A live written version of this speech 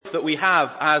that we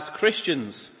have as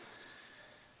Christians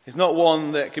is not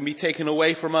one that can be taken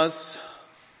away from us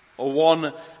or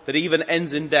one that even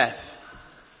ends in death,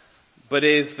 but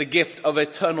is the gift of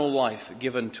eternal life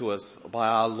given to us by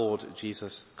our Lord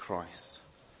Jesus Christ.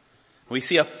 We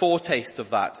see a foretaste of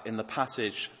that in the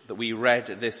passage that we read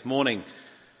this morning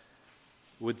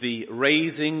with the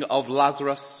raising of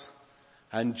Lazarus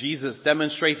and Jesus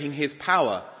demonstrating his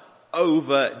power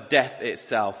over death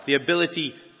itself, the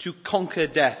ability to conquer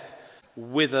death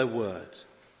with a word.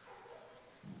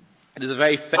 It is a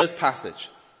very famous passage,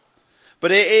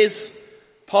 but it is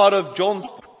part of John's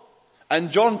book. And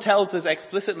John tells us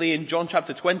explicitly in John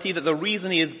chapter 20 that the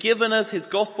reason he has given us his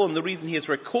gospel and the reason he has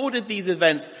recorded these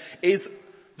events is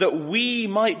that we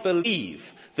might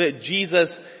believe that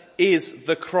Jesus is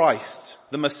the Christ,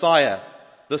 the Messiah,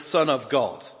 the Son of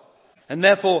God. And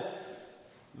therefore,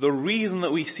 the reason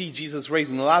that we see Jesus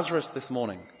raising Lazarus this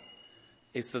morning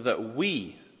is so that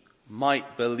we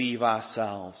might believe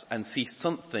ourselves and see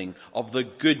something of the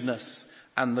goodness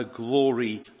and the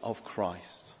glory of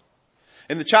Christ.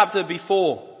 In the chapter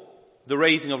before the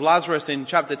raising of Lazarus, in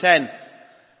chapter 10,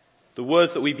 the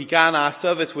words that we began our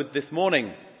service with this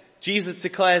morning, Jesus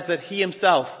declares that he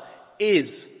himself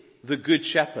is the good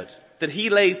shepherd, that he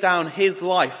lays down his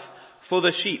life for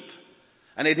the sheep.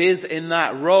 And it is in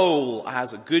that role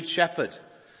as a good shepherd,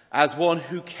 as one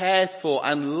who cares for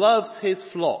and loves his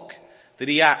flock, that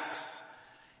he acts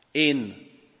in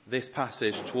this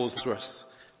passage towards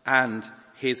Lazarus and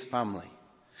his family.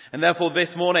 And therefore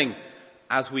this morning,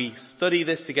 as we study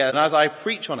this together and as I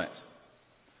preach on it,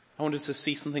 I want us to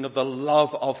see something of the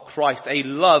love of Christ, a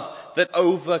love that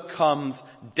overcomes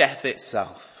death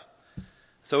itself.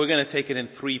 So we're going to take it in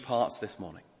three parts this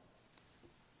morning.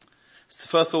 So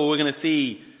first of all, we're going to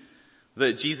see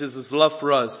that Jesus' love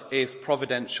for us is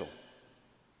providential.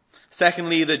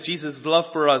 Secondly, that Jesus'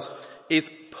 love for us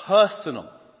is personal.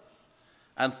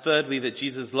 And thirdly, that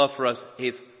Jesus' love for us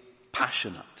is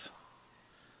passionate.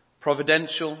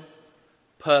 Providential,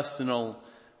 personal,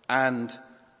 and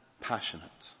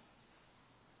passionate.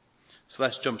 So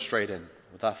let's jump straight in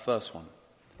with that first one,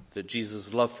 that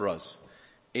Jesus' love for us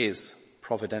is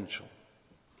providential.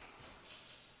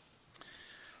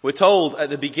 We're told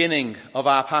at the beginning of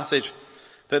our passage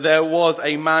that there was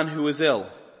a man who was ill,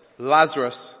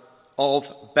 Lazarus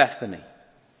of Bethany.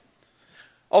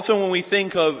 Often when we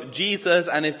think of Jesus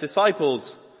and his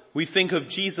disciples, we think of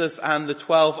Jesus and the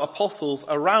 12 apostles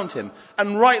around him.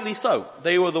 And rightly so.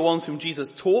 They were the ones whom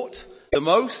Jesus taught the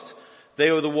most.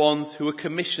 They were the ones who were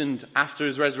commissioned after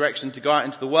his resurrection to go out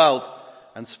into the world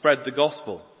and spread the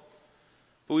gospel.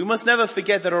 But we must never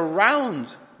forget that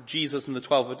around Jesus and the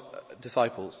 12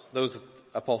 disciples, those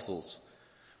apostles,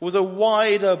 was a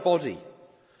wider body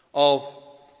of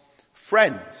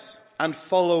friends and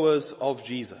followers of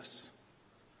Jesus.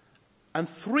 And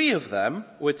three of them,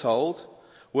 we're told,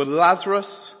 were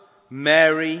Lazarus,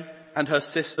 Mary, and her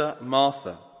sister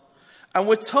Martha. And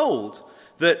we're told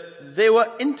that they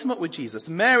were intimate with Jesus.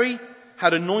 Mary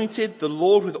had anointed the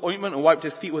Lord with ointment and wiped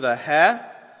his feet with her hair.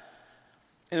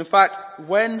 And in fact,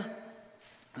 when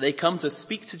they come to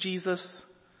speak to Jesus,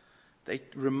 they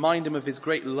remind him of his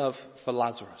great love for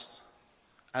Lazarus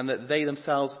and that they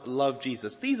themselves love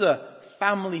Jesus. These are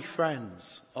family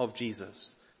friends of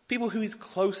Jesus, people who he's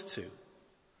close to.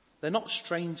 They're not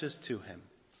strangers to him.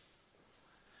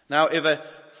 Now, if a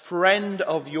friend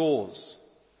of yours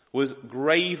was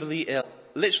gravely ill,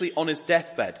 literally on his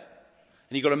deathbed,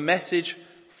 and you got a message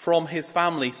from his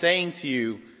family saying to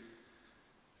you,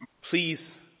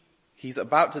 please, he's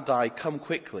about to die, come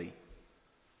quickly,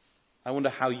 I wonder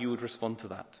how you would respond to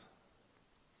that.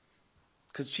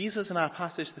 Because Jesus in our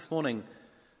passage this morning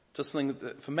does something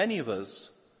that for many of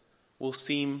us will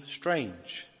seem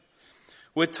strange.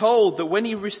 We're told that when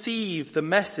he received the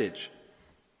message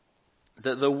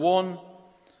that the one,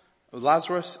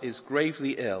 Lazarus, is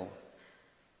gravely ill,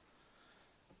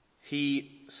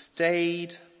 he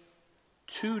stayed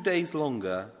 2 days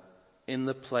longer in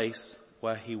the place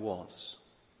where he was.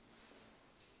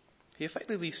 He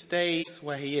effectively stays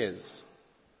where he is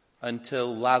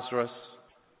until Lazarus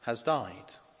has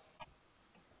died.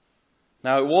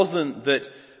 Now, it wasn't that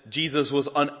Jesus was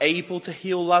unable to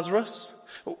heal Lazarus.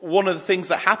 One of the things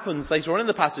that happens later on in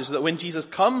the passage is that when Jesus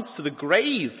comes to the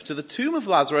grave, to the tomb of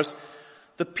Lazarus,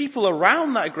 the people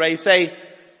around that grave say,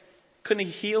 couldn't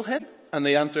he heal him? And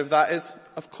the answer of that is,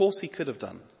 of course he could have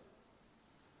done.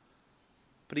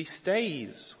 But he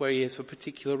stays where he is for a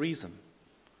particular reason.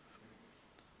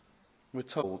 We're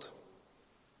told,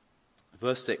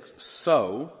 verse 6,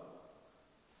 so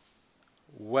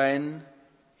when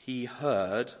he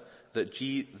heard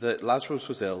that Lazarus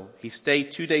was ill, he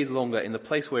stayed 2 days longer in the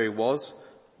place where he was.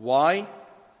 Why?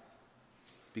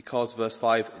 Because, verse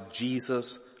 5,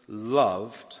 Jesus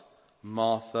loved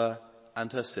Martha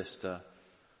and her sister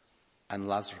and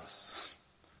Lazarus.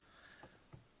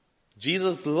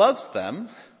 Jesus loves them,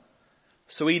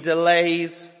 so he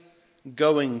delays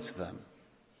going to them.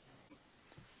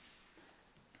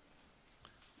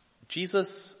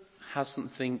 Jesus has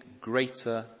something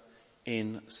greater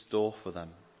in store for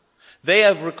them. They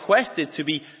have requested to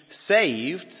be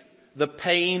saved the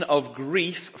pain of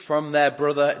grief from their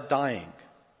brother dying,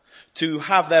 to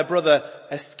have their brother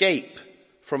escape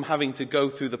from having to go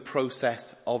through the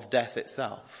process of death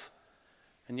itself.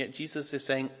 And yet Jesus is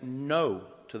saying no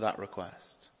to that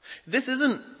request. This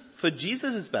isn't for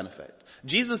Jesus' benefit.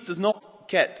 Jesus does not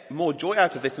get more joy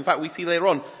out of this. In fact, we see later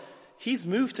on, he's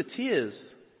moved to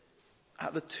tears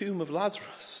at the tomb of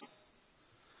Lazarus.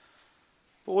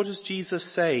 But what does Jesus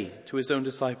say to his own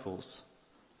disciples?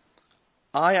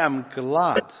 I am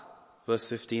glad, verse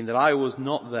 15, that I was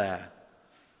not there.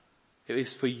 It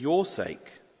is for your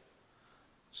sake,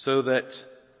 so that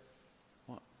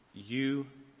you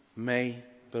may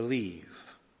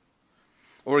believe.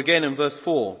 Or again in verse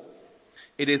 4,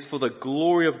 it is for the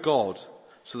glory of God,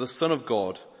 so the Son of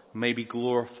God may be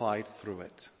glorified through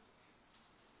it.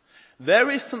 There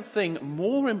is something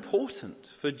more important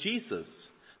for Jesus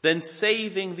than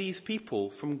saving these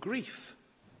people from grief.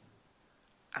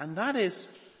 And that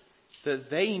is that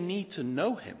they need to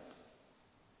know him.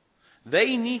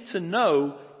 They need to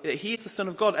know that he is the Son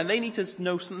of God, and they need to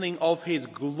know something of his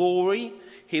glory,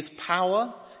 his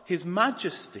power, his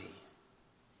majesty.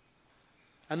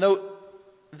 And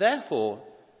therefore,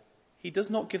 he does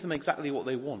not give them exactly what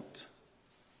they want,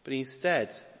 but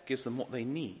instead gives them what they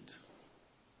need.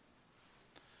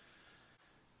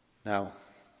 Now,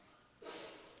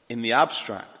 in the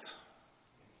abstract,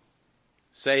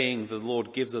 saying the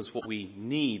Lord gives us what we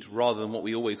need rather than what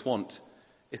we always want,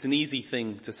 it's an easy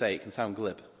thing to say. It can sound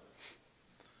glib.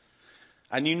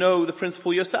 And you know the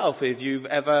principle yourself if you've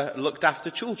ever looked after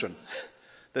children,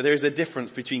 that there is a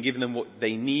difference between giving them what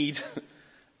they need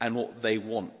and what they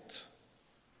want.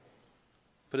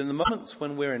 But in the moments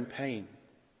when we're in pain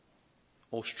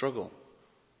or struggle,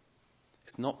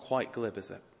 it's not quite glib,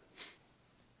 is it?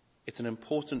 It's an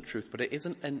important truth, but it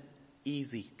isn't an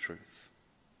easy truth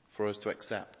for us to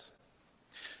accept.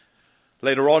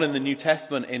 Later on in the New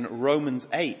Testament, in Romans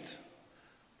 8,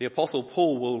 the Apostle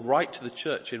Paul will write to the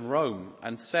church in Rome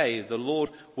and say, the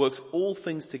Lord works all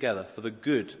things together for the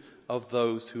good of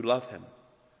those who love him.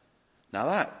 Now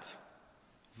that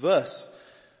verse,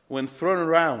 when thrown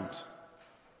around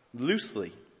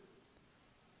loosely,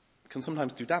 can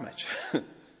sometimes do damage.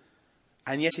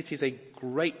 And yet it is a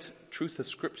great truth of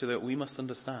Scripture that we must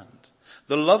understand.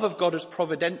 The love of God is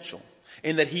providential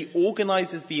in that he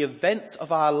organizes the events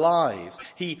of our lives.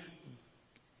 He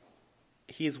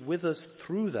is with us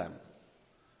through them.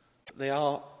 They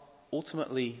are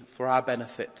ultimately for our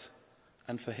benefit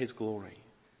and for his glory.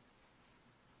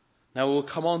 Now we'll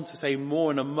come on to say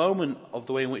more in a moment of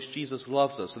the way in which Jesus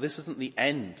loves us. So this isn't the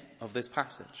end of this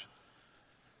passage.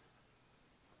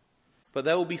 But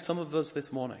there will be some of us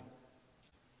this morning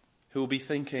who will be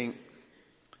thinking,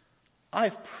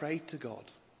 I've prayed to God.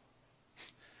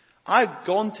 I've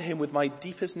gone to him with my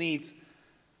deepest needs,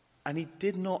 and he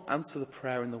did not answer the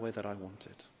prayer in the way that I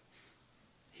wanted.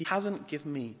 He hasn't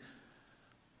given me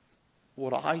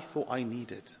what I thought I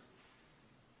needed.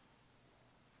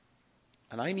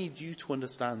 And I need you to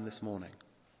understand this morning,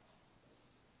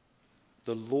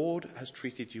 the Lord has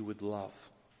treated you with love.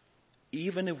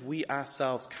 Even if we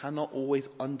ourselves cannot always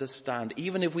understand,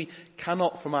 even if we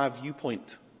cannot from our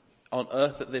viewpoint on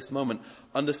earth at this moment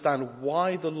understand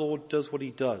why the Lord does what he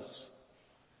does,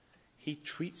 he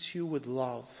treats you with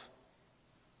love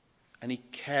and he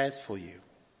cares for you.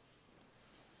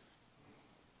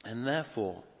 And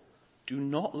therefore, do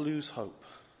not lose hope.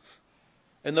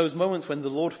 In those moments when the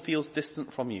Lord feels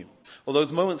distant from you, or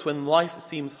those moments when life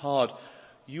seems hard,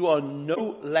 you are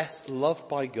no less loved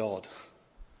by God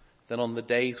than on the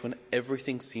days when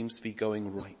everything seems to be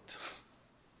going right.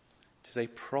 It is a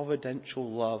providential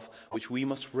love which we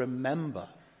must remember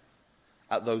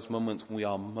at those moments when we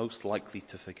are most likely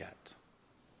to forget.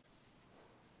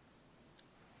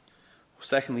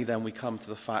 Secondly, then, we come to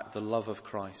the fact the love of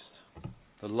Christ,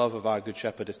 the love of our Good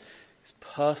Shepherd is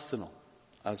personal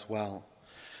as well.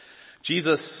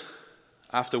 Jesus,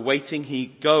 after waiting, he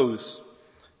goes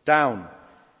down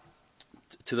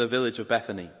to the village of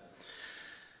Bethany.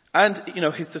 And,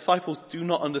 his disciples do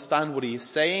not understand what he is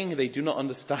saying. They do not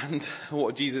understand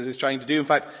what Jesus is trying to do. In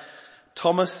fact,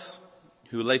 Thomas,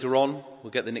 who later on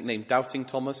will get the nickname Doubting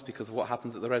Thomas because of what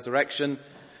happens at the resurrection,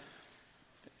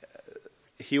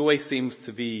 he always seems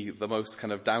to be the most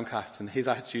kind of downcast, and his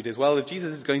attitude is, well, if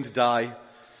Jesus is going to die,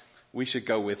 we should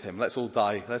go with him. Let's all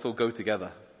die. Let's all go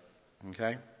together.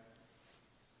 Okay?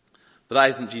 But that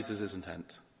isn't Jesus'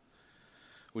 intent.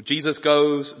 When Jesus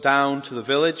goes down to the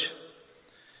village,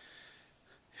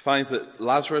 he finds that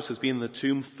Lazarus has been in the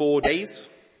tomb 4 days.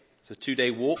 It's a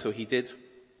 2-day walk, so he did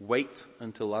wait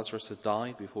until Lazarus had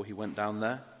died before he went down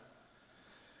there.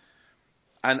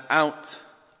 And out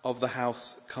of the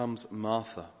house comes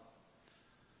Martha.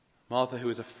 Martha, who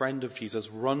is a friend of Jesus,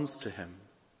 runs to him.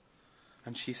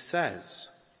 And she says,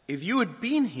 if you had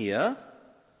been here,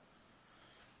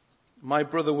 my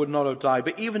brother would not have died.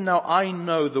 But even now I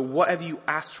know that whatever you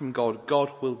ask from God,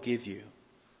 God will give you.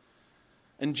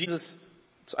 And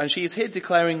she is here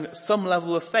declaring some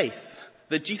level of faith,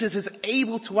 that Jesus is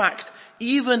able to act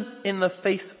even in the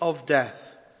face of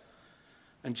death.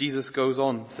 And Jesus goes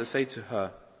on to say to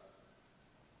her,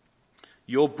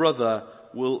 your brother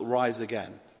will rise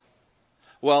again.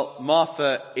 Well,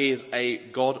 Martha is a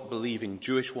God-believing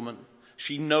Jewish woman.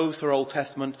 She knows her Old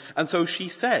Testament, and so she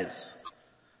says,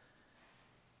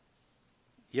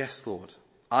 yes, Lord,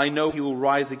 I know he will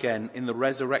rise again in the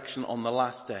resurrection on the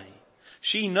last day.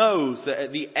 She knows that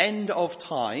at the end of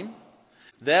time,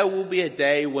 there will be a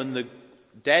day when the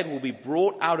dead will be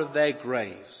brought out of their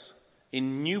graves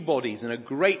in new bodies, in a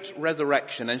great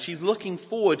resurrection. And she's looking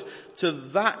forward to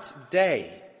that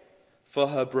day for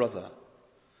her brother.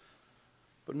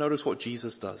 But notice what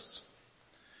Jesus does.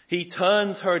 He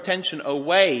turns her attention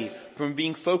away from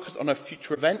being focused on a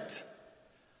future event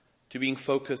to being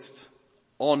focused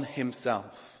on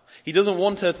himself. He doesn't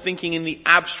want her thinking in the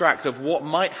abstract of what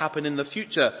might happen in the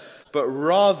future, but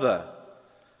rather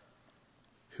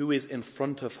who is in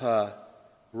front of her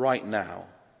right now.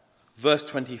 Verse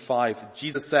 25,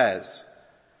 Jesus says,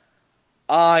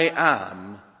 I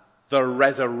am the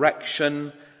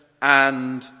resurrection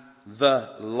and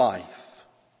the life.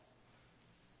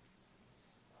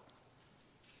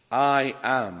 I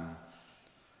am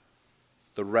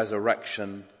the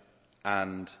resurrection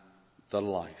and the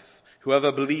life.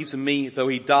 Whoever believes in me, though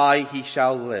he die, he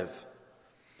shall live.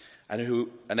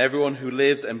 And everyone who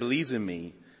lives and believes in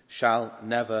me shall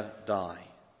never die.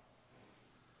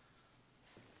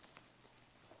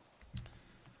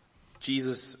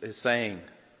 Jesus is saying,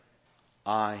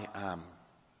 I am.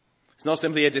 It's not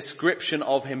simply a description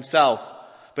of himself,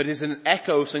 but it's an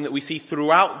echo of something that we see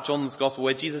throughout John's Gospel,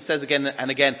 where Jesus says again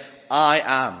and again, I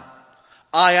am.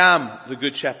 I am the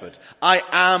Good Shepherd. I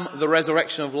am the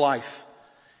resurrection of life.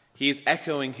 He is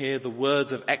echoing here the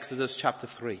words of Exodus chapter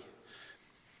 3.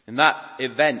 In that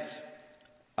event,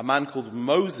 a man called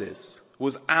Moses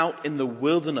was out in the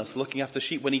wilderness looking after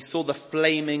sheep when he saw the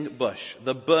flaming bush,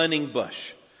 the burning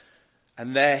bush.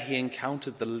 And there he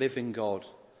encountered the living God.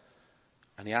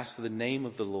 And he asked for the name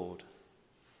of the Lord.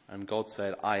 And God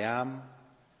said, I am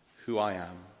who I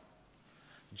am.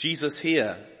 Jesus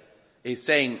here is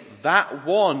saying, that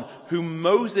one whom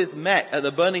Moses met at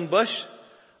the burning bush,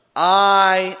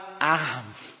 I am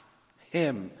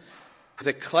him. It's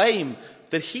a claim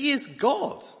that he is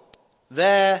God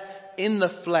there in the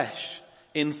flesh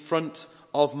in front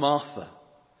of Martha.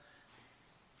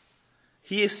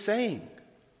 He is saying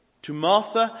to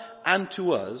Martha and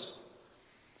to us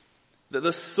that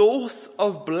the source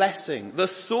of blessing, the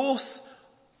source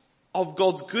of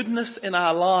God's goodness in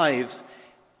our lives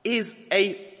is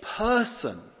a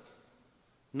person,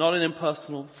 not an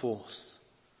impersonal force.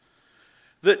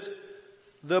 That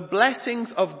the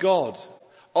blessings of God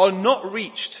are not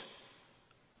reached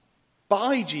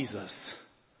by Jesus.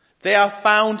 They are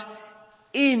found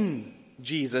in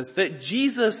Jesus. That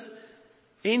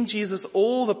in Jesus,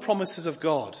 all the promises of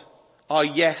God are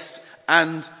yes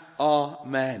and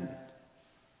amen.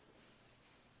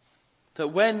 That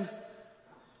when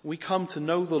we come to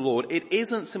know the Lord, it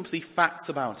isn't simply facts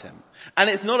about him. And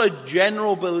it's not a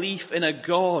general belief in a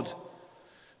God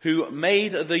who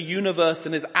made the universe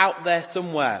and is out there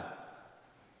somewhere.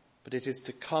 But it is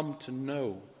to come to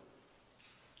know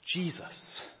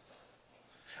Jesus.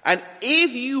 And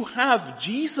if you have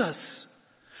Jesus,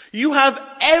 you have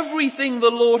everything the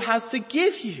Lord has to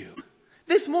give you.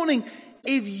 This morning,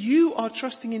 if you are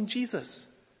trusting in Jesus,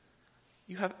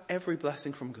 you have every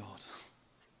blessing from God.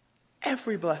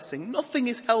 Every blessing. Nothing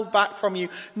is held back from you.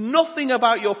 Nothing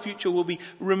about your future will be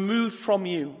removed from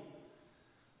you.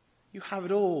 You have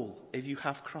it all if you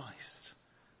have Christ.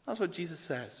 That's what Jesus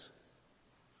says.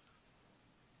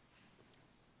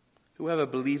 Whoever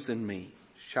believes in me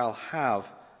shall have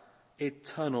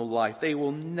eternal life. They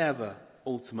will never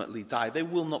ultimately die. They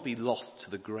will not be lost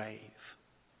to the grave.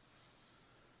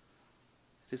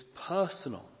 It is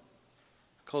personal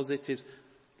because it is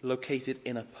located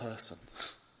in a person.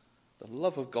 The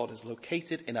love of God is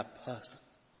located in a person.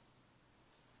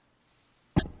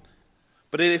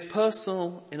 But it is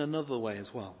personal in another way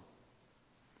as well.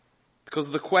 Because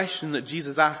of the question that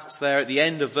Jesus asks there at the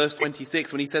end of verse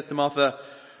 26 when he says to Martha,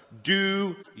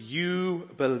 "Do you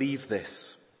believe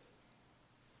this?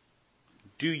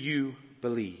 Do you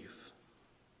believe?"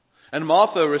 And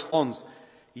Martha responds,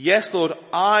 "Yes, Lord,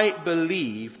 I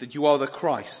believe that you are the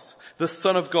Christ, the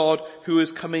Son of God who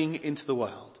is coming into the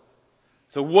world."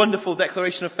 It's a wonderful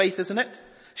declaration of faith, isn't it?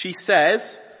 She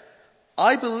says,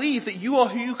 "I believe that you are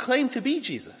who you claim to be,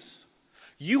 Jesus.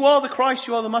 You are the Christ,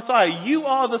 you are the Messiah, you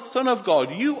are the Son of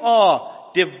God, you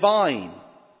are divine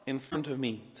in front of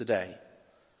me today.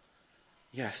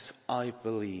 Yes, I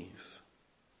believe."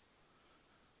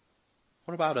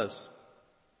 What about us?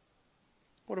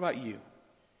 What about you?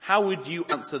 How would you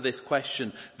answer this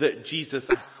question that Jesus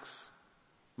asks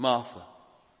Martha,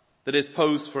 that is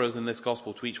posed for us in this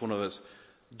gospel to each one of us?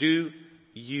 Do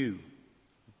you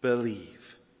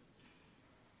believe?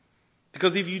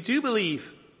 Because if you do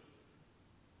believe,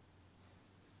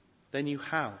 then you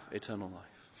have eternal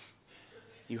life.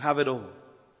 You have it all.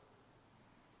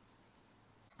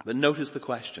 But notice the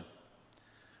question.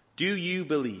 Do you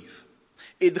believe?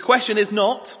 The question is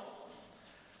not,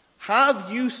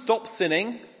 have you stopped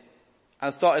sinning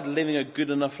and started living a good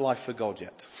enough life for God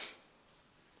yet?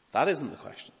 That isn't the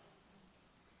question.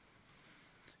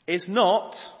 It's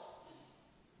not,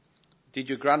 did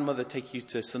your grandmother take you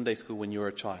to Sunday school when you were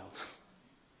a child?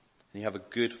 And you have a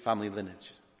good family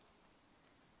lineage.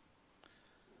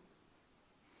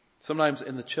 Sometimes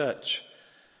in the church,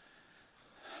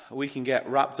 we can get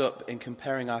wrapped up in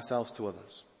comparing ourselves to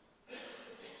others.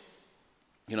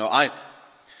 You know, I'm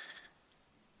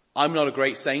not a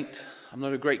great saint. I'm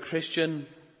not a great Christian.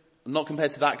 I'm not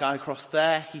compared to that guy across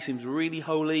there. He seems really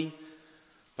holy,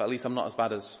 but at least I'm not as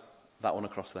bad as that one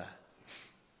across there.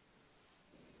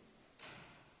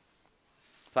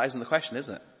 That isn't the question, is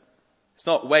it? It's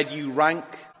not where do you rank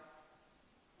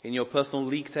in your personal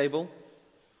league table,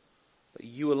 but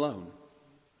you alone.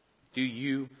 Do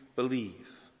you believe?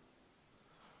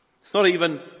 It's not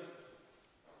even,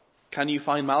 can you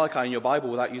find Malachi in your Bible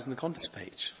without using the context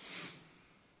page?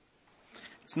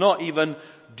 It's not even,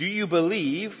 do you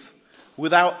believe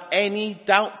without any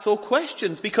doubts or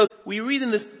questions? Because we read in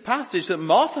this passage that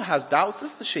Martha has doubts,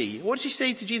 doesn't she? What did she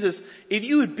say to Jesus? If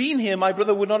you had been here, my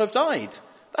brother would not have died.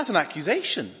 That's an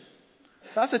accusation.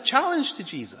 That's a challenge to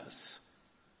Jesus.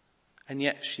 And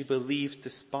yet she believes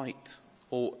despite,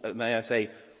 or may I say,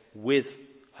 with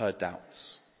her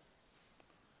doubts.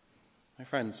 My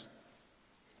friends,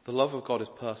 the love of God is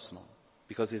personal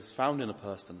because it is found in a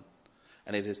person,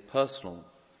 and it is personal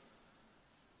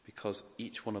because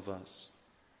each one of us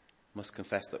must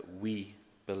confess that we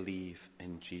believe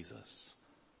in Jesus.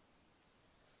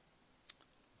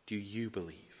 Do you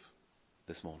believe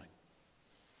this morning?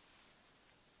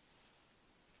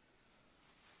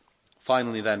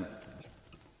 Finally then,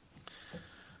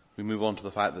 we move on to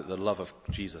the fact that the love of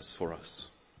Jesus for us,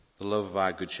 the love of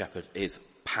our Good Shepherd, is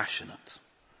passionate.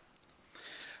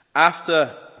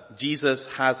 After Jesus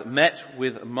has met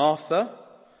with Martha,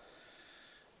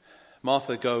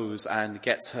 Martha goes and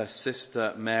gets her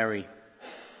sister Mary.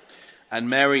 And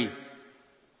Mary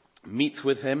meets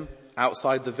with him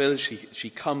outside the village. She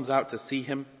comes out to see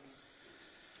him.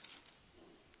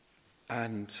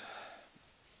 And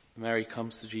Mary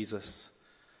comes to Jesus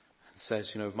and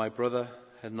says, if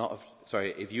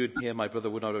you had been here, my brother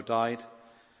would not have died.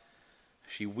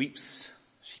 She weeps.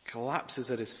 She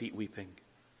collapses at his feet weeping.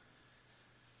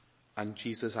 And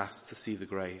Jesus asks to see the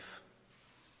grave.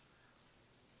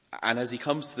 And as he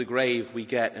comes to the grave, we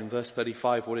get in verse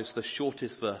 35 what is the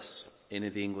shortest verse in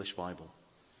the English Bible.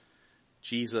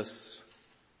 Jesus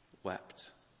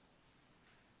wept.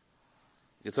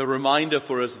 It's a reminder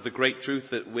for us of the great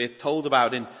truth that we're told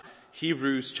about in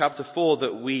Hebrews chapter 4,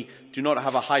 that we do not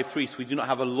have a high priest, we do not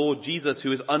have a Lord Jesus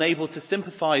who is unable to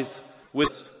sympathize with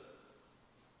us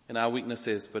in our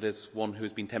weaknesses, but is one who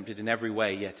has been tempted in every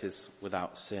way, yet is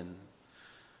without sin.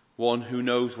 One who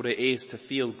knows what it is to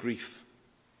feel grief,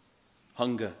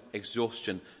 hunger,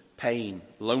 exhaustion, pain,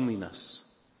 loneliness.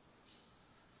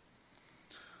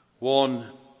 One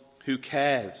who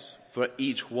cares for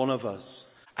each one of us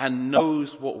and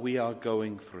knows what we are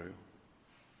going through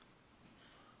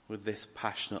with this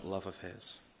passionate love of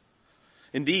his.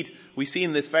 Indeed, we see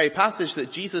in this very passage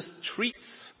that Jesus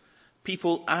treats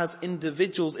people as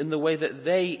individuals in the way that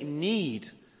they need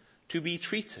to be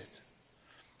treated.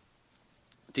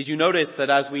 Did you notice that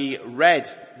as we read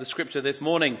the scripture this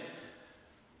morning,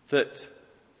 that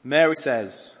Mary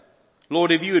says,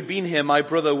 Lord, if you had been here, my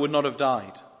brother would not have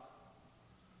died.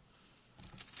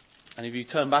 And if you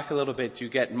turn back a little bit, you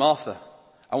get Martha.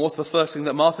 And what's the first thing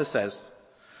that Martha says?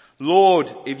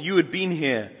 Lord, if you had been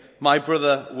here, my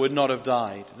brother would not have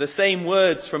died. The same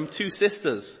words from two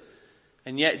sisters.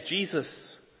 And yet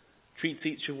Jesus treats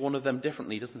each one of them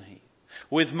differently, doesn't he?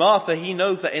 With Martha, he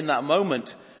knows that in that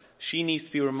moment, she needs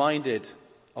to be reminded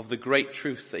of the great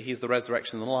truth that he is the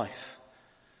resurrection and the life.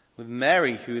 With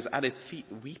Mary, who is at his feet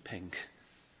weeping,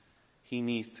 he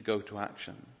needs to go to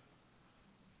action.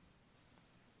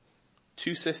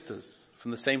 Two sisters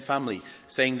from the same family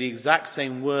saying the exact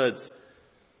same words.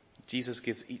 Jesus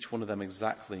gives each one of them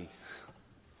exactly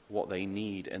what they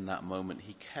need in that moment.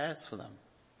 He cares for them,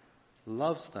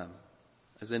 loves them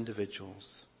as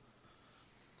individuals.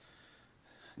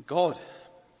 God,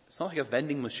 it's not like a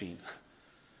vending machine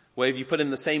where if you put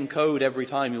in the same code every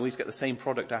time, you always get the same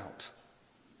product out.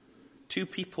 Two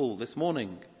people this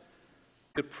morning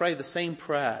could pray the same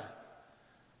prayer.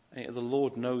 And the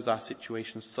Lord knows our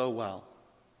situation so well.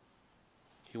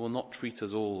 He will not treat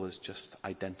us all as just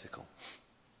identical,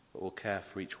 but will care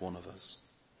for each one of us.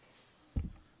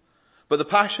 But the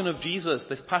passion of Jesus,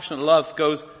 this passionate love,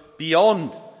 goes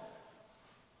beyond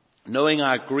knowing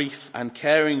our grief and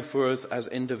caring for us as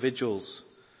individuals.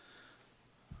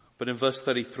 But in verse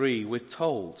 33, we're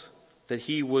told that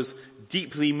he was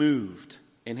deeply moved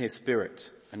in his spirit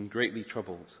and greatly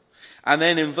troubled. And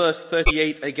then in verse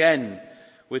 38 again,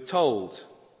 we're told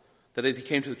that as he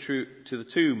came to the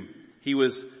tomb, he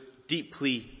was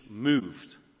deeply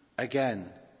moved again.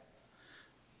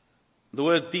 The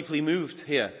word deeply moved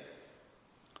here,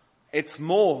 it's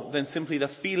more than simply the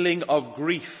feeling of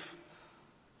grief.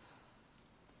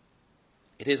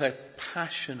 It is a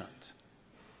passionate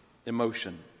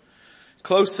emotion.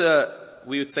 Closer,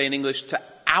 we would say in English, to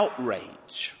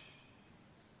outrage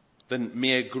than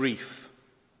mere grief.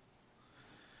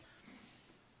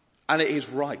 And it is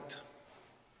right.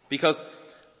 Because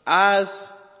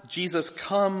as Jesus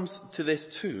comes to this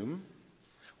tomb,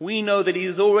 we know that he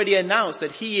has already announced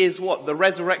that he is what? The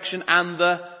resurrection and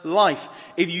the life.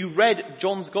 If you read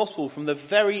John's Gospel from the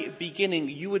very beginning,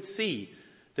 you would see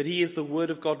that he is the Word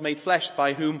of God made flesh,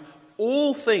 by whom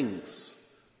all things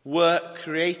were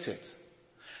created.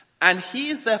 And he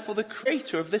is therefore the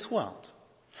creator of this world.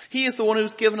 He is the one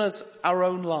who's given us our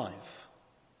own life.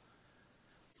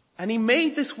 And he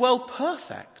made this world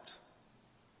perfect.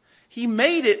 He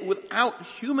made it without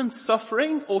human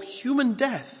suffering or human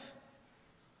death.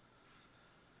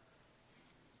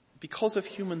 Because of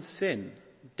human sin,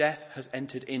 death has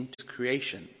entered into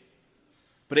creation.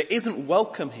 But it isn't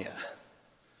welcome here.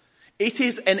 It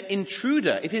is an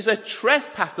intruder. It is a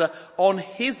trespasser on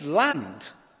his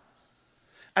land.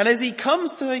 And as he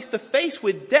comes face to face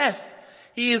with death,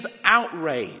 he is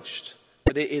outraged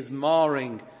that it is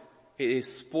marring, it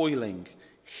is spoiling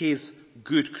his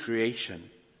good creation.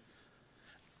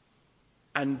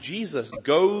 And Jesus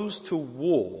goes to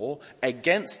war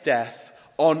against death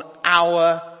on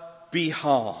our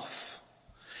behalf.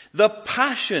 The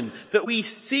passion that we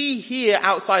see here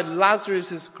outside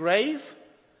Lazarus' grave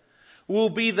will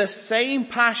be the same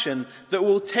passion that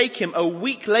will take him a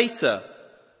week later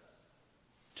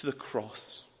to the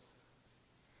cross,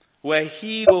 where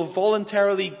he will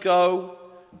voluntarily go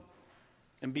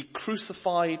and be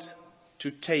crucified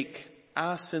to take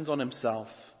our sins on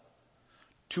himself.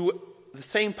 To the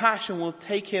same passion will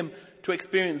take him to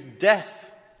experience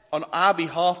death on our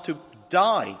behalf, to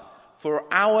die for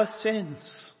our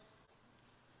sins.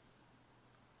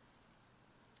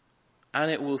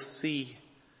 And it will see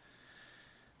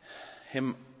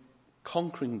him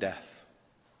conquering death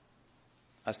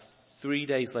as 3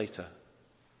 days later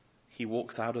he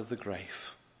walks out of the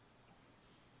grave.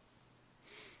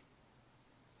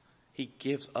 He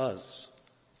gives us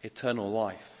eternal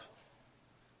life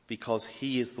because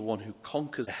he is the one who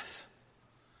conquers death.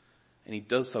 And he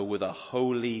does so with a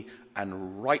holy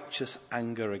and righteous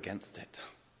anger against it.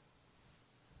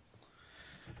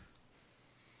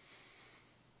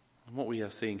 And what we are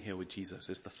seeing here with Jesus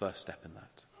is the first step in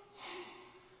that.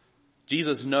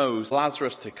 Jesus knows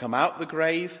Lazarus to come out the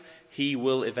grave, he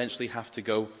will eventually have to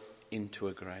go into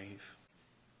a grave.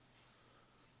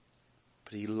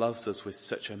 But he loves us with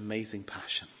such amazing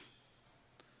passion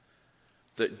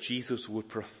that Jesus would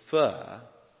prefer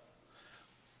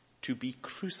to be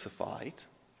crucified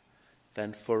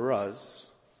than for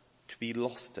us to be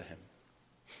lost to him.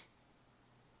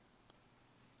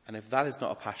 And if that is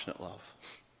not a passionate love,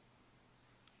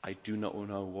 I do not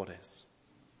know what is.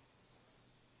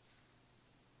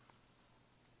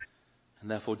 And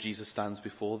therefore Jesus stands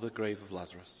before the grave of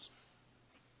Lazarus.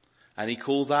 And he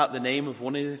calls out the name of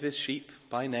one of his sheep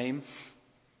by name.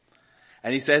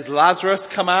 And he says, Lazarus,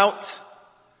 come out.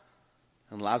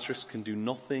 And Lazarus can do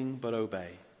nothing but obey.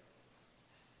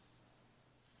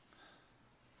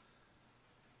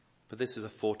 But this is a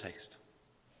foretaste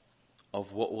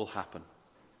of what will happen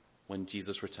when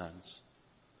Jesus returns.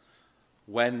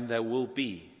 When there will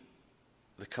be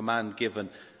the command given,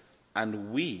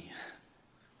 and we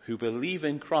who believe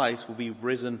in Christ will be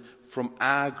risen from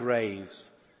our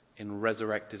graves in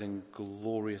resurrected and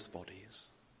glorious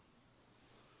bodies.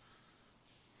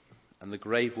 And the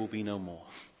grave will be no more,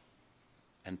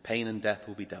 and pain and death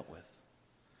will be dealt with,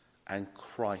 and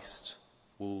Christ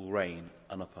will reign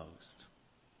unopposed.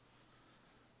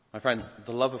 My friends,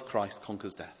 the love of Christ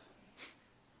conquers death.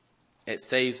 It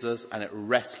saves us and it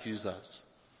rescues us.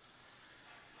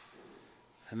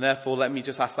 And therefore, let me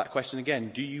just ask that question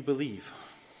again. Do you believe?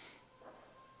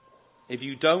 If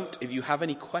you don't, if you have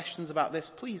any questions about this,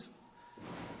 please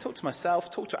talk to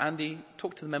myself, talk to Andy,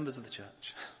 talk to the members of the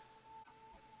church.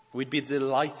 We'd be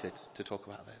delighted to talk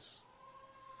about this.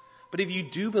 But if you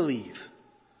do believe,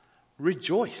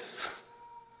 rejoice.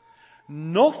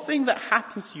 Nothing that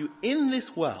happens to you in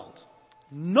this world,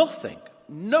 nothing,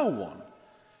 no one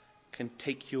can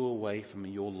take you away from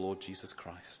your Lord Jesus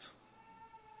Christ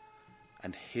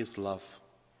and his love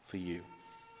for you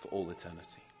for all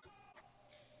eternity.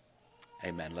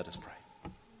 Amen. Let us pray.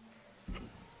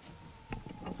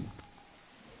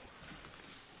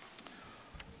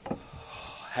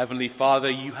 Heavenly Father,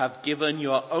 you have given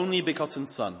your only begotten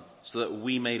Son so that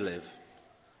we may live.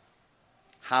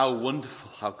 How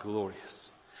wonderful, how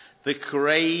glorious. The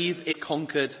grave it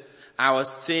conquered, our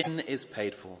sin is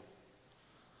paid for.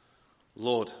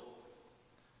 Lord,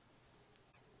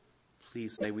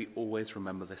 please may we always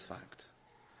remember this fact.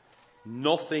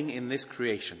 Nothing in this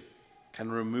creation can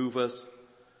remove us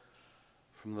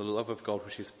from the love of God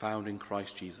which is found in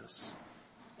Christ Jesus.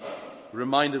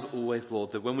 Remind us always,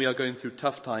 Lord, that when we are going through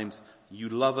tough times, you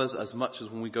love us as much as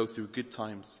when we go through good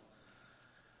times.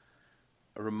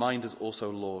 Remind us also,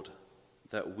 Lord,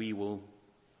 that we will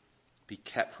be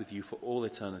kept with you for all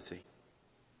eternity.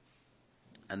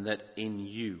 And that in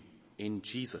you, in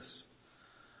Jesus,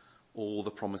 all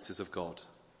the promises of God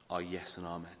are yes and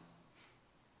amen.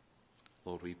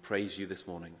 Lord, we praise you this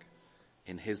morning.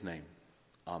 In his name,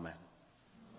 amen.